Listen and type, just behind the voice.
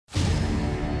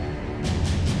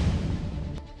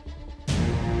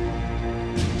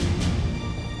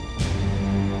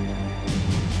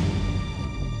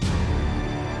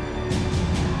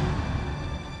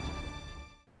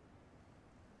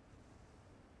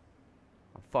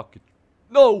Fuck it.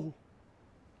 No!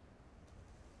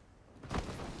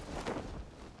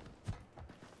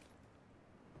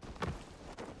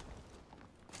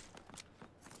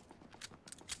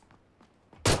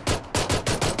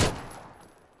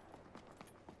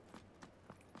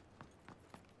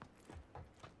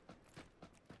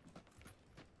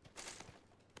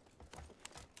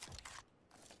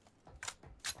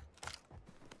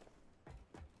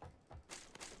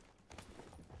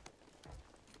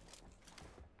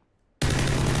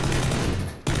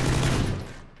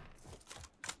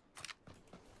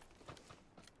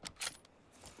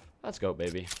 Let's go,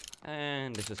 baby.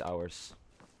 And this is ours.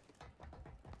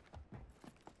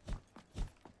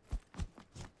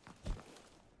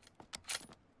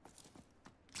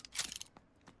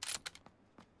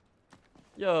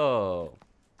 Yo.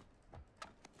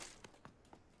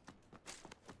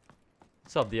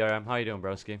 What's up, DRM? How you doing,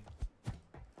 broski?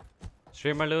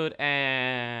 Streamer loot,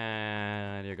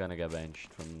 and you're gonna get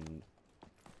benched from...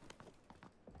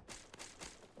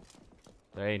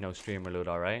 There ain't no streamer loot,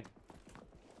 alright?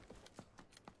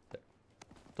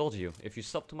 Told you, if you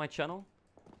sub to my channel,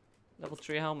 level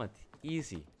 3 helmet,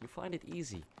 easy. You find it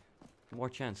easy. More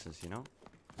chances, you know?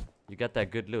 You get that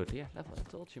good loot. Yeah, level, I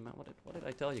told you, man. What did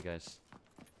I tell you guys?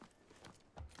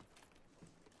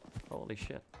 Holy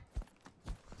shit.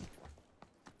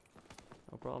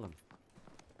 No problem.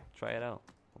 Try it out.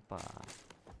 Hoppa.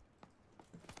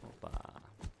 Hoppa.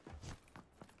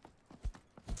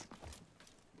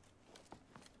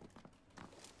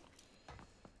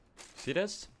 See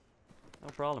this? No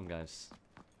problem, guys.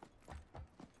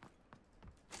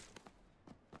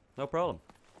 No problem.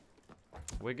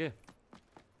 We're good.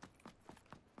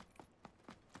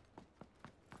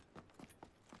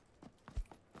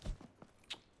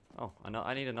 Oh, I know.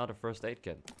 I need another first aid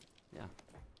kit. Yeah.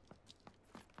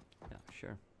 Yeah,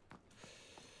 sure.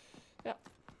 Yeah.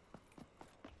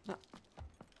 Ah.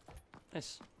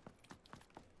 Nice.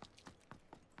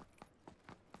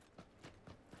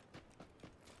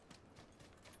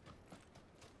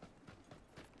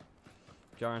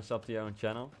 Jarring sub to your own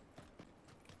channel.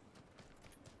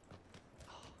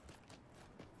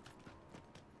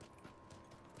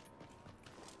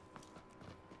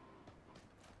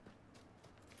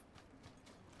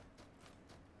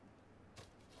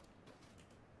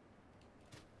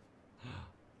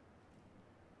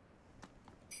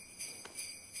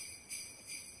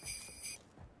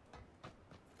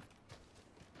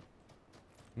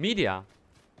 Media.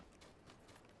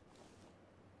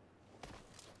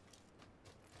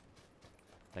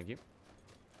 Thank you.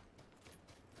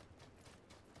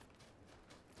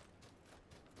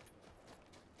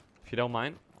 If you don't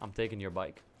mind, I'm taking your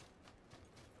bike.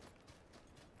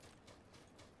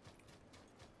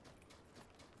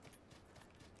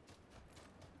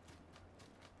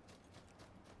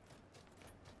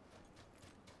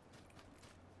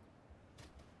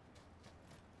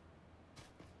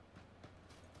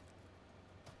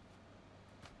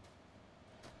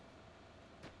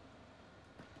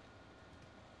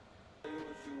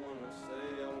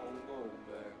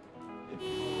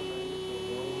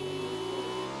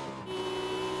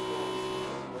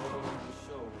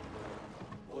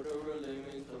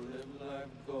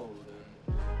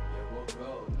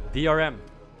 DRM,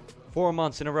 4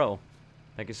 months in a row.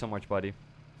 Thank you so much, buddy.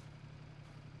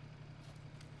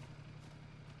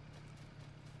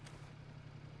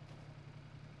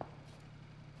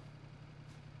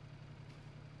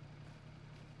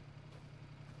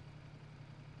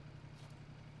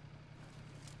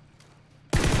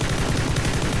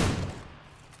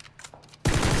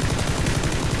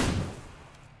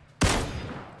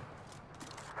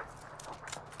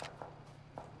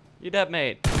 You dead,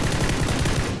 mate.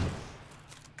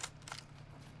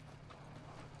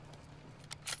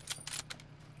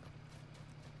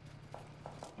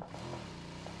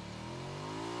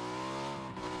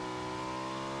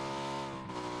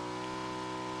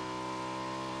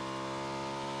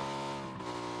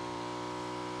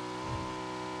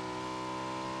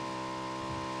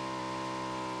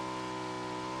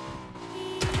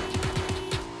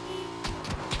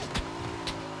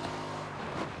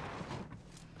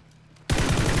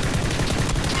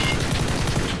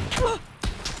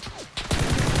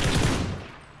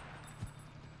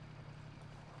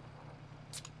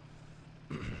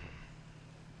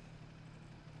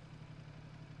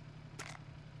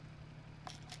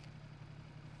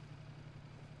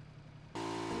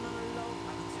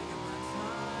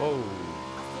 Whoa.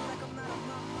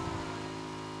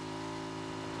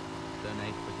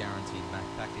 Donate for guaranteed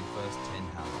backpack in first 10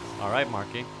 hours. Alright,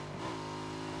 Marky.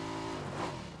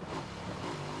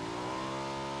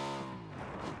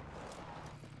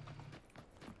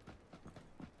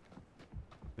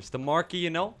 Mr. Marky,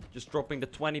 you know, just dropping the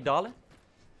 $20.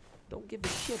 Don't give a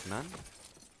shit, man.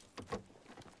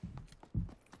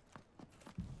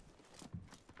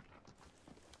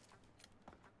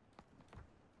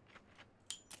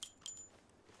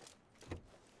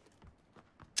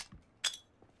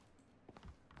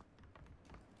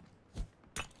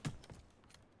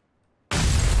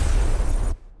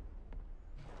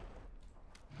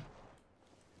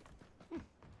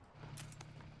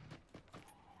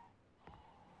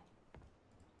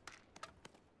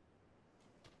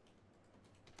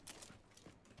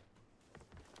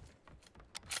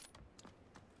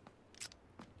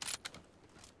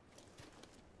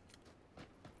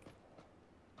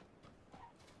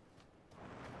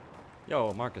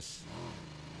 Yo, Marcus.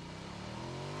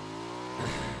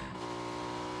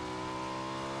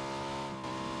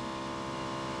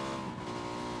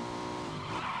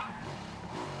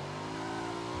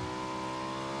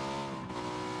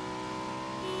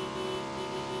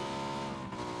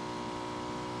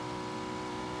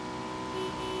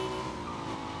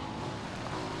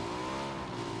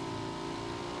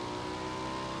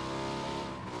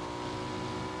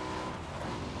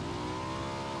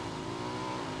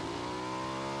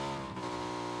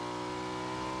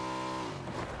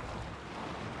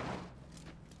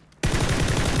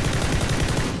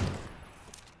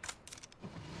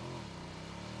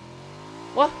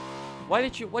 What? Why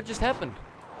did you... What just happened?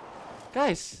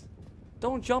 Guys,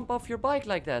 don't jump off your bike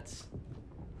like that.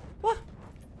 What?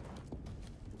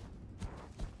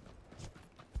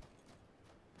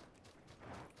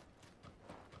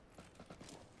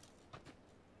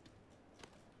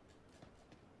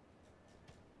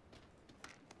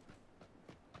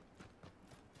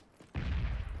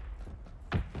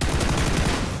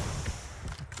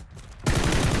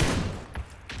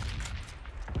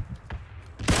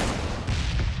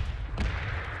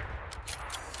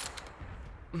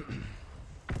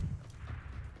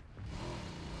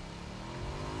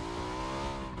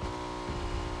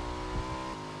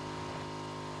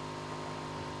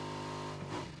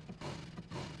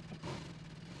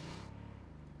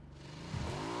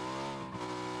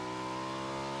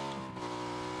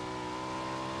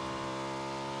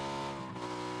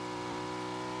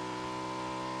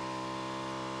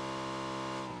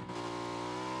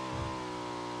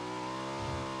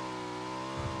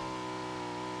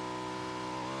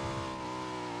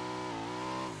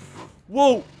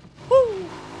 Whoa! Woo!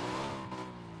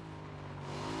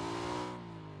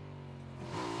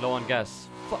 Low on gas.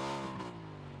 Fuck.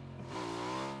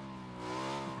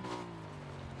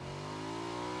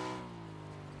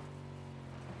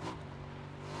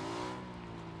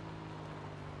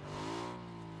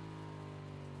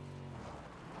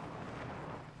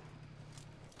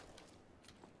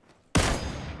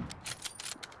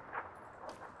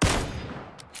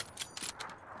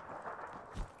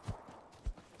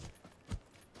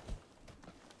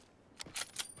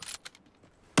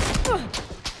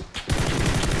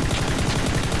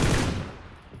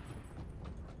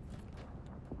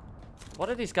 What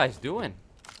are these guys doing?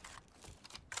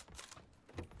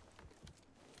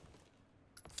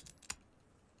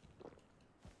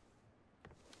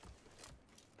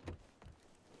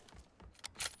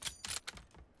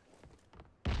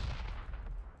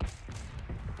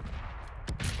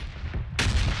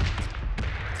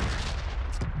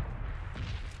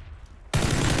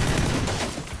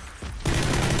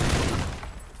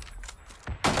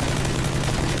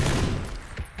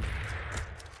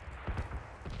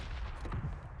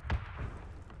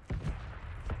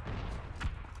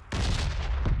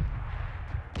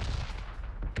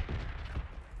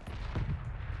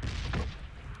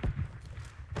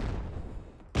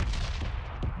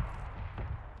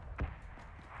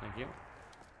 Thank you.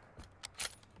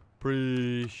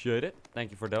 Appreciate it.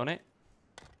 Thank you for donate.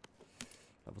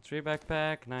 Level 3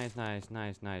 backpack. Nice, nice,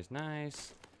 nice, nice,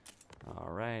 nice.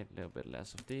 Alright, a little bit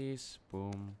less of these.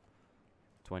 Boom.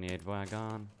 28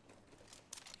 wagon.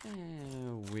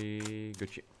 And we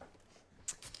Gucci.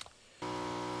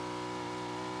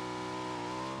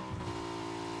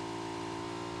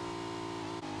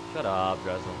 Shut up,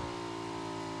 Drizzle.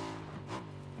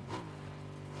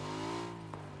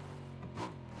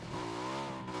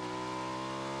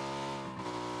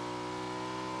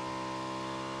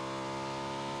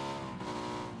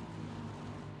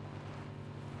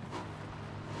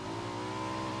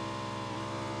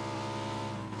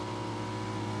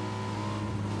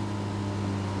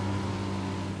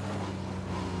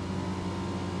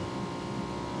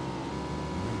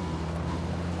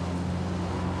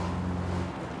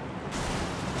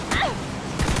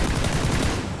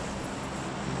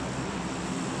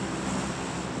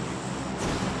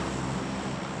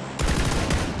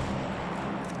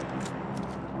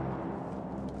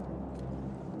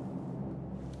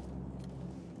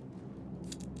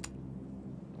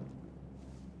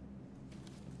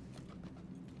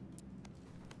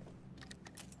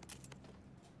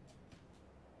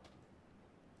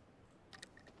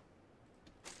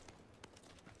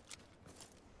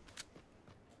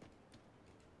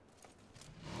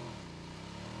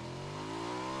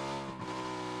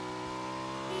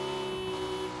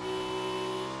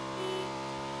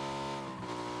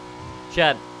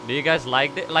 Chat, do you guys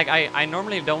like this? Like, I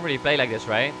normally don't really play like this,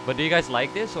 right? But do you guys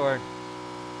like this, or?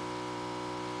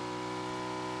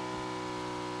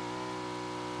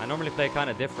 I normally play kind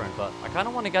of different, but I kind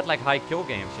of want to get like high kill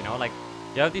games, you know? Like,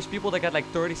 you have these people that get like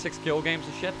 36 kill games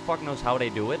and shit. Fuck knows how they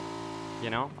do it, you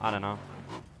know? I don't know.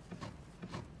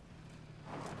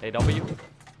 AW.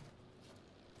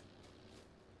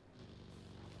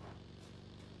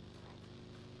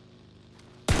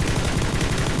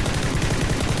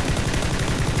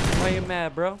 Why you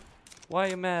mad, bro? Why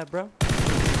you mad, bro?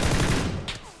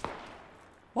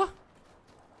 What?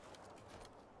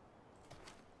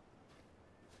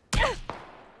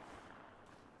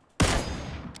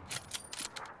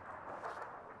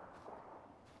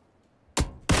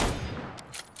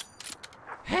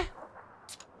 Huh?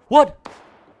 What?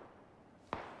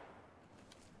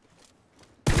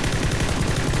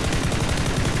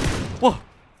 Whoa.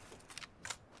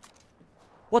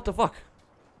 What the fuck?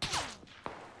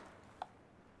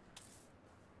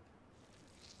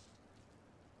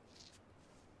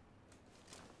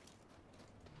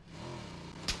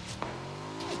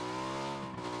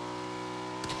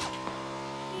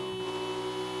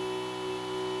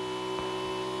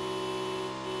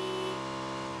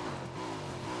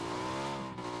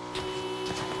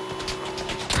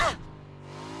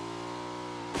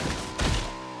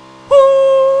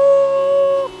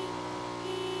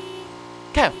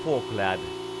 Cat folk, lad.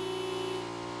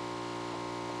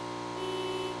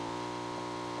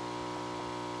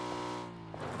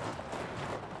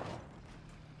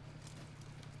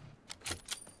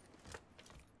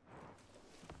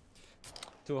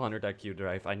 $200 IQ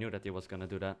drive. I knew that he was gonna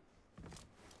do that.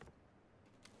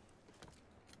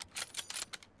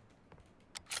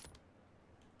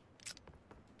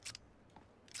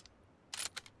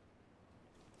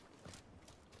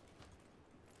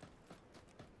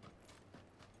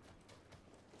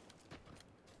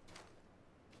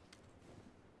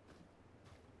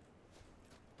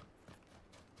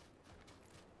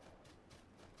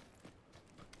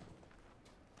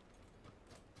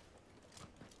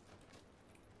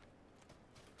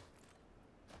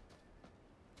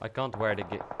 I can't wear the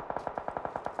gear.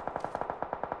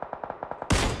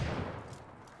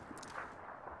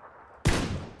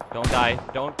 Don't die.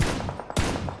 Don't.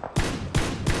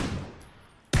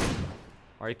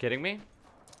 Are you kidding me?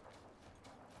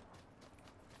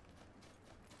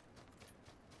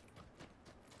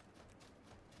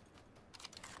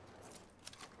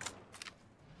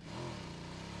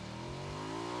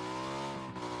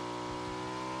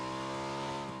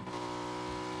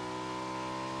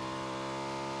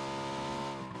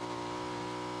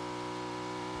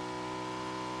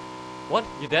 What?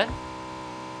 You dead?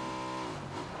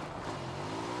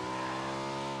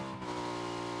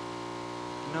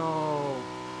 No.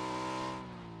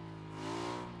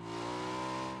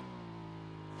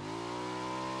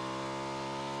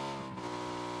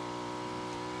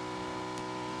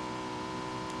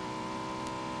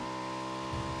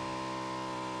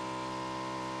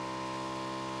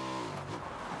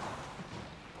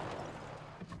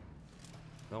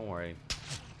 Don't worry.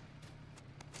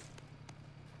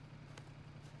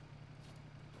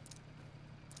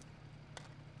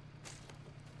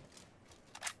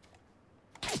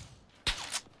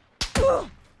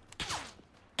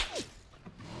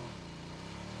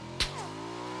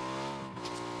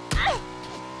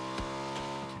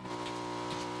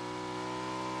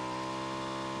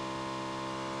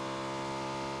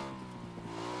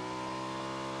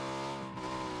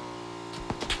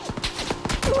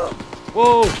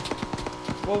 Whoa!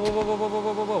 Whoa, whoa, whoa, whoa, whoa,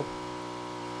 whoa, whoa, whoa.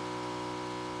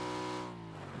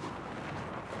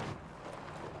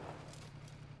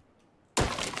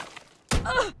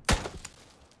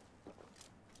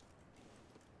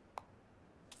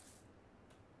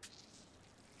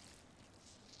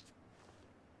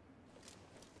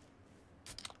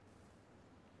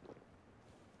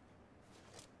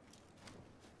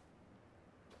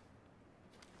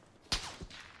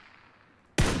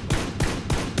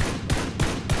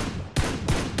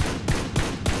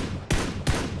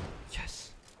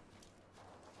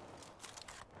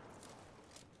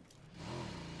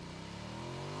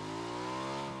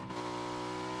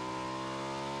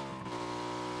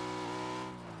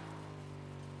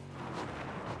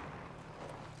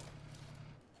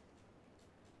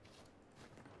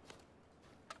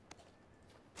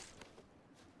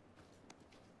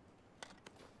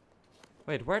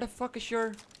 Wait, where the fuck is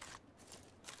your...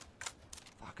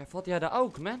 Fuck, I thought you had an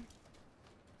oak, man.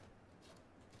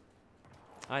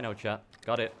 I know, chat.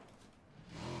 Got it.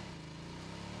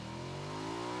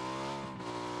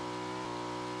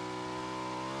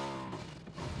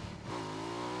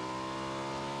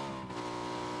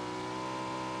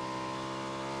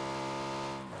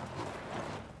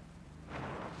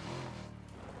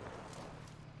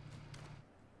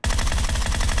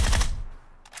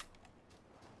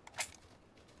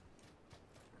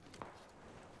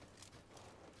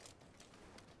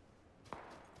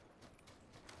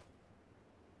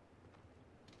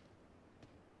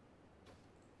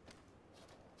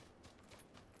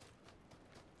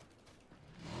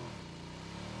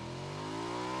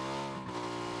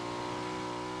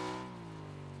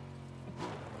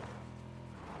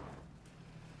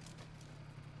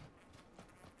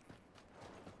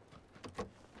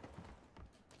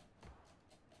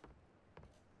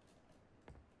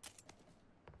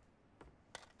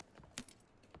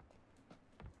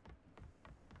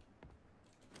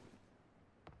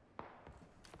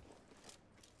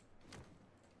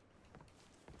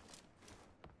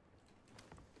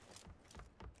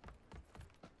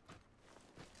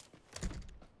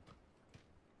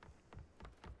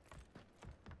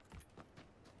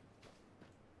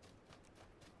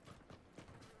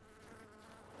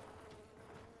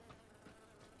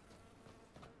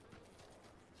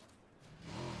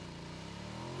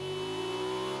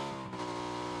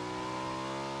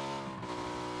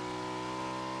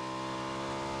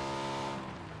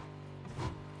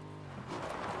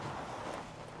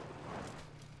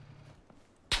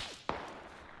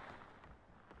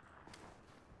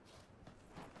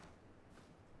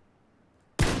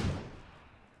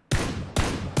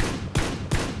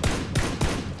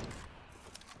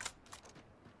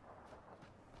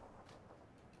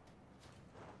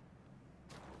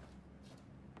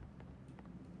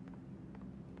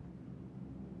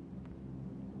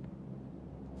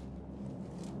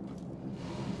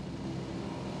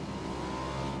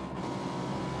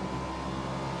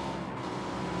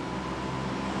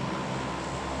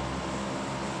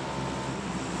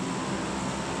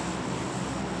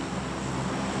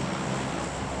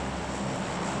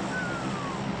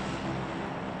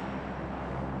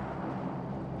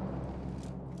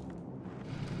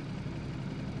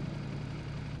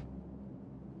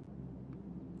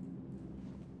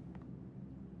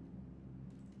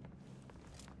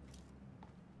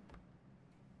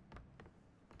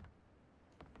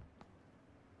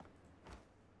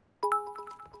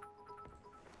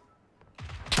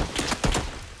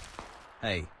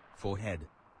 Hey, forehead.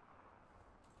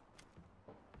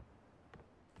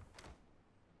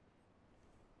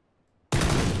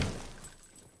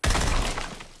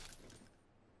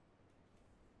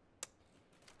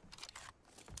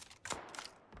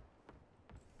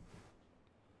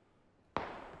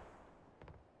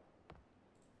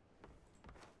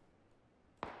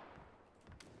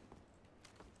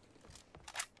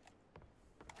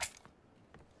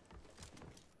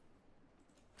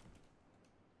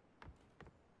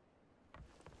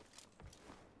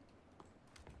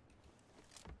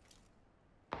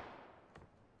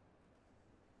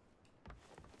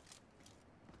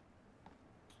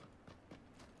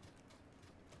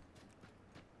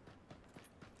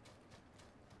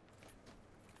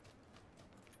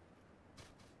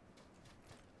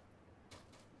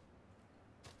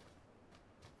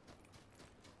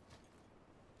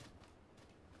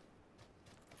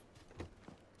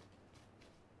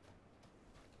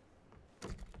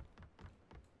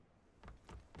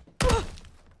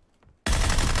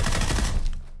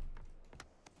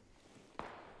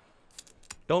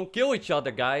 Don't kill each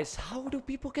other, guys. How do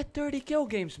people get 30 kill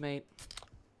games, mate?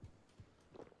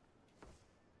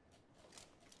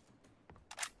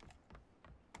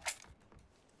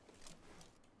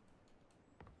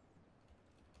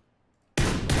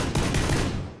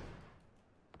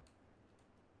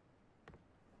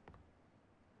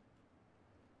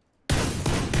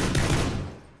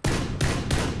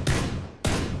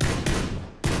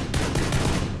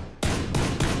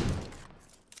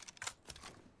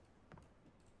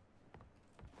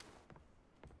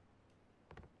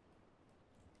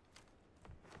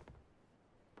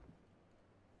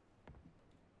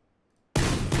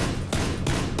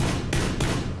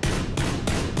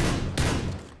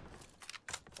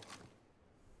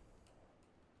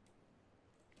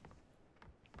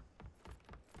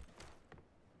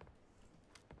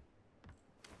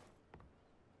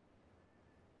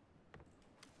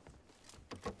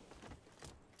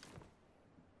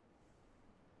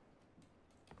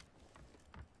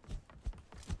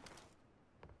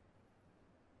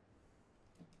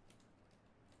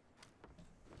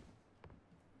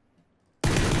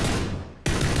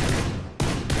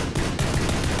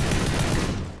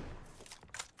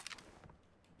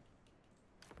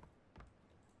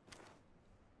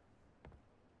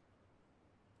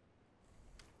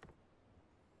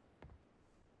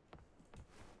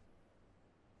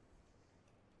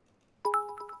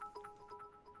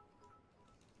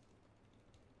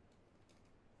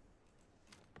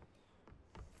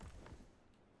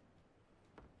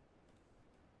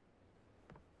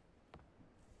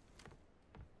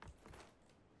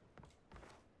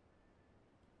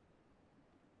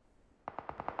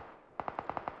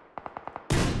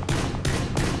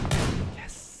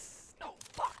 Yes. No,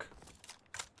 fuck.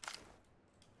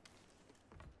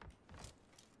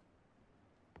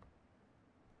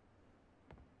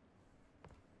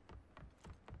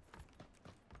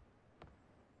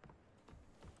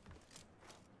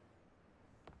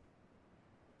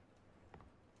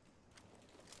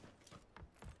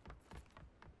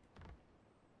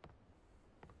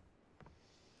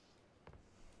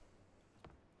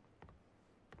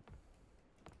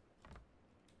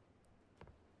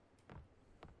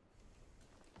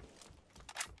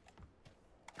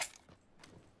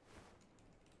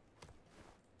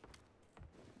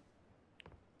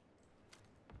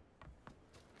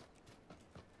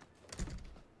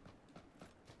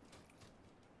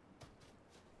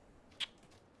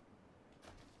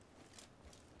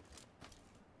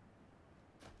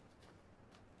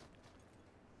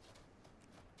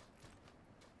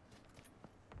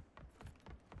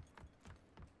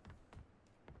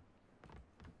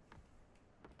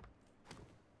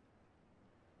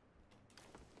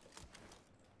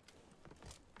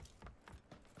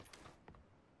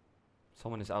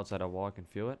 Someone is outside our wall, I can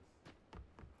feel it.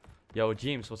 Yo,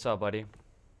 James, what's up, buddy?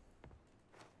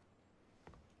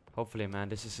 Hopefully, man,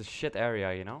 this is a shit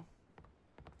area, you know?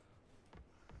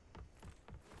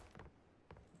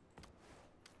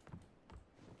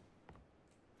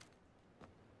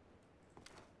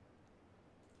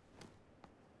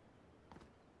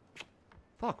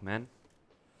 Fuck, man.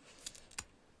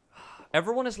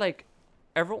 Everyone is like...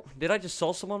 Did I just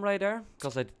saw someone right there?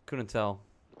 Because I couldn't tell.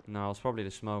 No, it was probably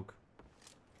the smoke.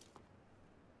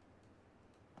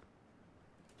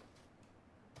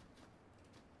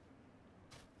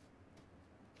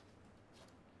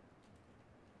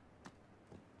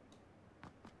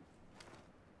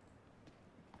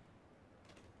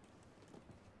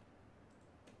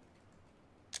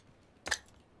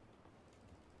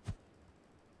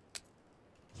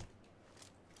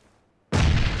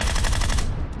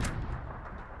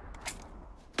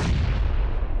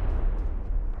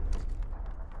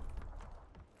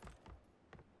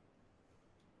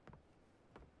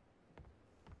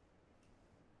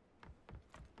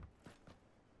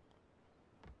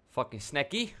 Fucking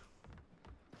snacky.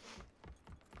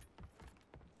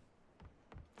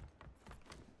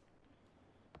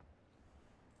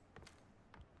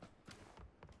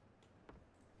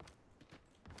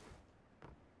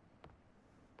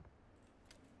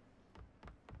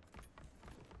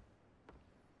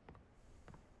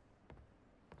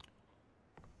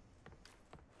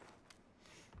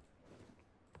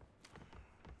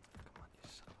 Come on, you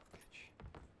son of a bitch.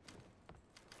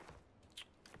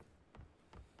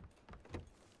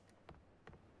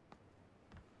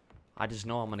 I just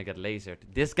know I'm gonna get lasered.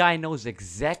 This guy knows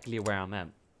exactly where I'm at.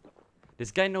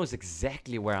 This guy knows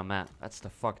exactly where I'm at. That's the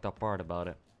fucked up part about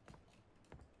it.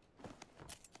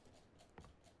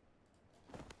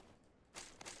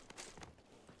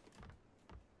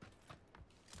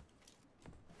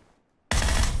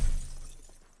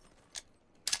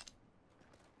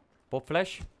 Pop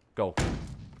flash, go.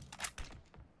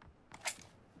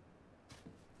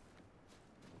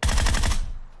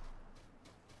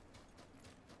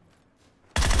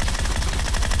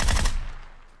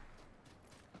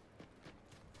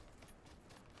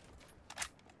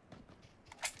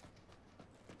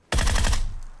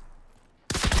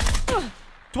 Ah,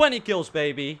 20 kills,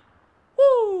 baby.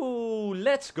 Woo!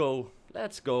 Let's go.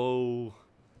 Let's go.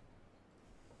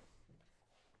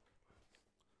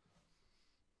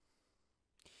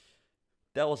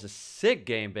 That was a sick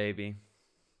game, baby.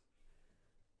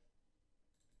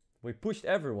 We pushed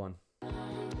everyone. That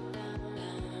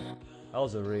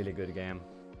was a really good game.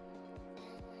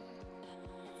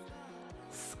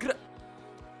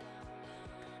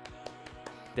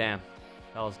 Damn,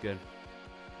 that was good.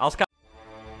 I was